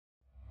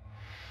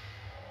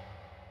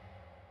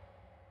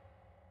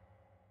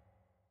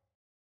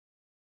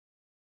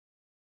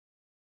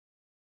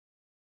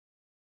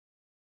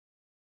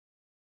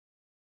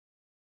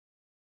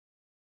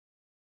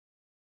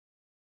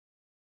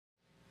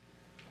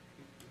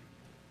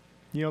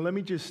Let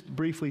me just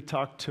briefly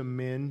talk to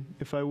men,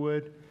 if I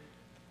would.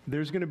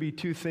 There's going to be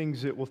two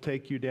things that will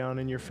take you down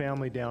and your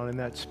family down, and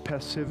that's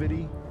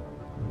passivity,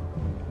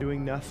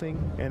 doing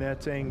nothing, and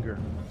that's anger.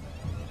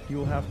 You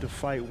will have to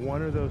fight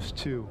one of those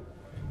two.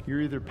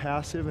 You're either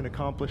passive and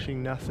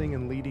accomplishing nothing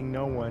and leading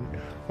no one,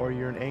 or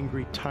you're an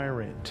angry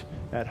tyrant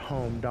at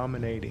home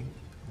dominating.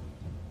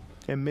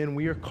 And men,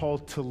 we are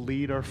called to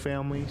lead our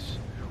families.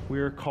 We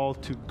are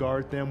called to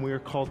guard them. We are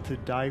called to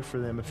die for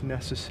them if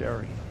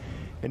necessary.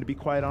 And to be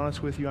quite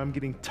honest with you, I'm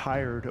getting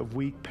tired of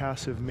weak,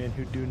 passive men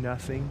who do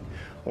nothing,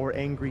 or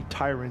angry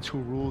tyrants who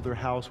rule their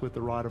house with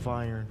a rod of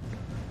iron.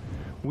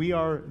 We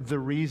are the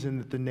reason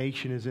that the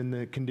nation is in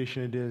the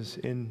condition it is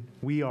in.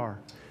 We are.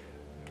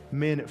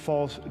 Men, it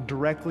falls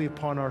directly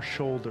upon our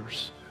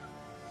shoulders.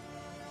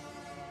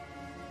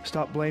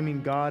 Stop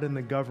blaming God and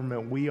the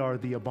government. We are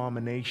the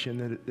abomination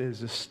that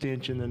is a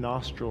stench in the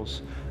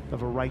nostrils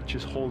of a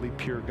righteous, holy,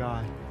 pure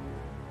God.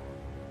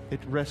 It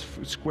rests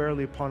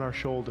squarely upon our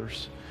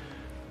shoulders.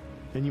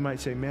 And you might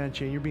say, man,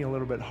 Shane, you're being a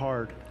little bit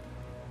hard.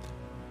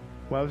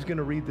 Well, I was going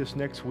to read this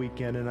next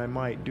weekend, and I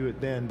might do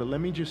it then. But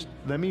let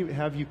me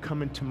have you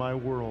come into my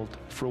world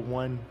for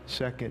 1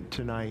 second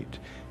tonight.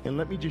 And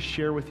let me just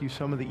share with you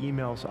some of the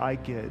emails I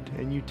get,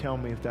 and you tell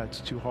me if that's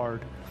too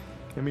hard.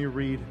 Let me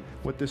read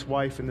what this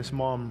wife and this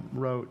mom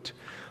wrote.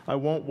 I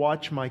won't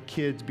watch my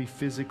kids be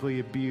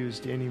physically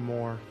abused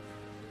anymore.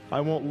 I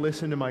won't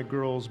listen to my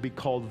girls be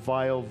called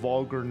vile,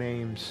 vulgar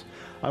names.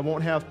 I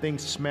won't have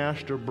things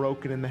smashed or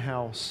broken in the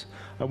house.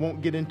 I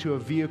won't get into a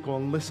vehicle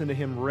and listen to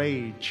him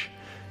rage.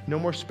 No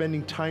more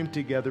spending time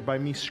together by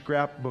me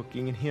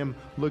scrapbooking and him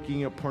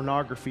looking at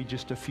pornography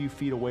just a few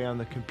feet away on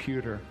the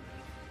computer.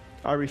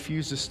 I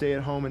refuse to stay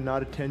at home and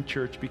not attend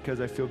church because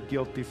I feel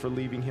guilty for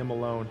leaving him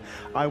alone.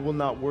 I will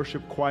not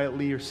worship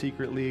quietly or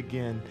secretly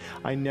again.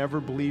 I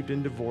never believed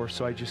in divorce,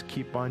 so I just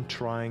keep on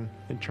trying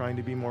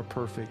to be more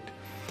perfect.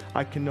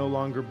 I can no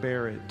longer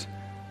bear it.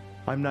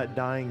 I'm not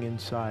dying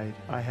inside.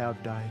 I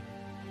have died.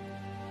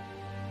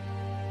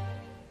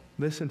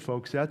 Listen,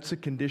 folks, that's the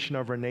condition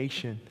of our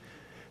nation.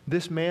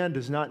 This man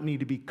does not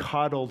need to be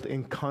coddled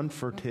and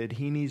comforted.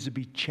 He needs to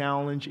be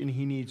challenged and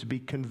he needs to be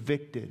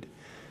convicted.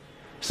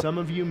 Some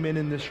of you men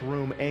in this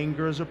room,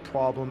 anger is a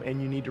problem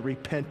and you need to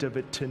repent of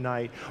it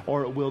tonight,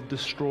 or it will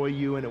destroy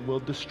you and it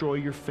will destroy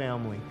your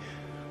family.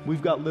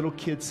 We've got little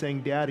kids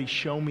saying, Daddy,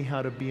 show me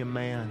how to be a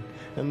man.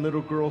 And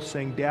little girls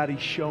saying, Daddy,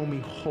 show me,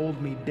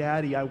 hold me.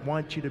 Daddy, I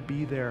want you to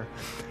be there.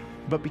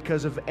 But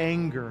because of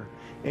anger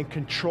and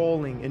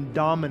controlling and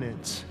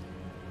dominance,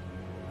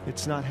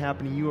 it's not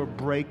happening. You are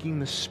breaking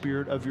the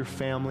spirit of your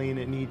family, and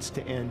it needs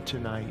to end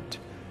tonight.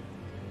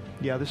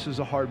 Yeah, this is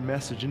a hard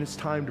message, and it's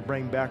time to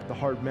bring back the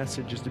hard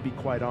messages, to be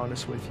quite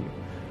honest with you.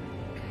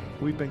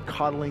 We've been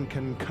coddling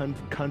and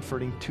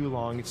comforting too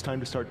long. It's time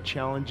to start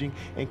challenging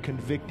and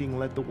convicting.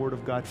 Let the Word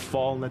of God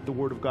fall and let the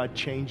Word of God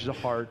change the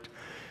heart.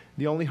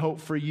 The only hope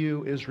for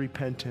you is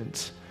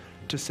repentance.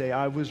 To say,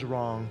 I was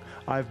wrong.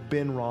 I've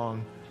been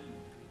wrong.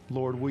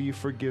 Lord, will you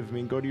forgive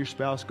me? Go to your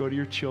spouse, go to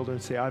your children,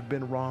 and say, I've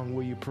been wrong.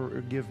 Will you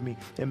forgive me?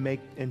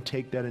 And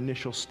take that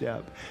initial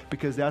step.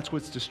 Because that's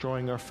what's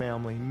destroying our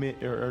family,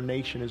 our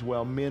nation as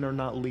well. Men are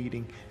not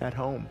leading at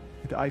home.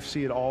 I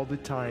see it all the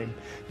time.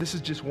 This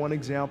is just one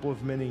example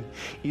of many.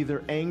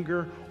 Either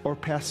anger or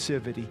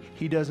passivity.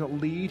 He doesn't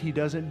lead. He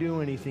doesn't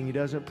do anything. He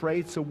doesn't pray.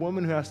 It's a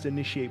woman who has to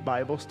initiate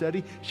Bible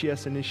study. She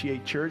has to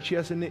initiate church. She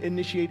has to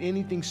initiate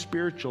anything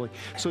spiritually.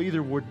 So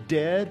either we're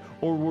dead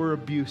or we're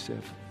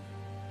abusive.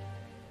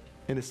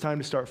 And it's time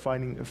to start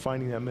finding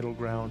that middle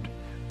ground.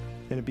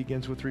 And it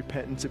begins with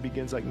repentance. It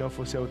begins, like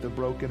Nopho said, with a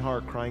broken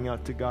heart, crying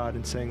out to God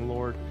and saying,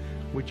 Lord,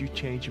 would you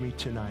change me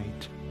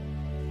tonight?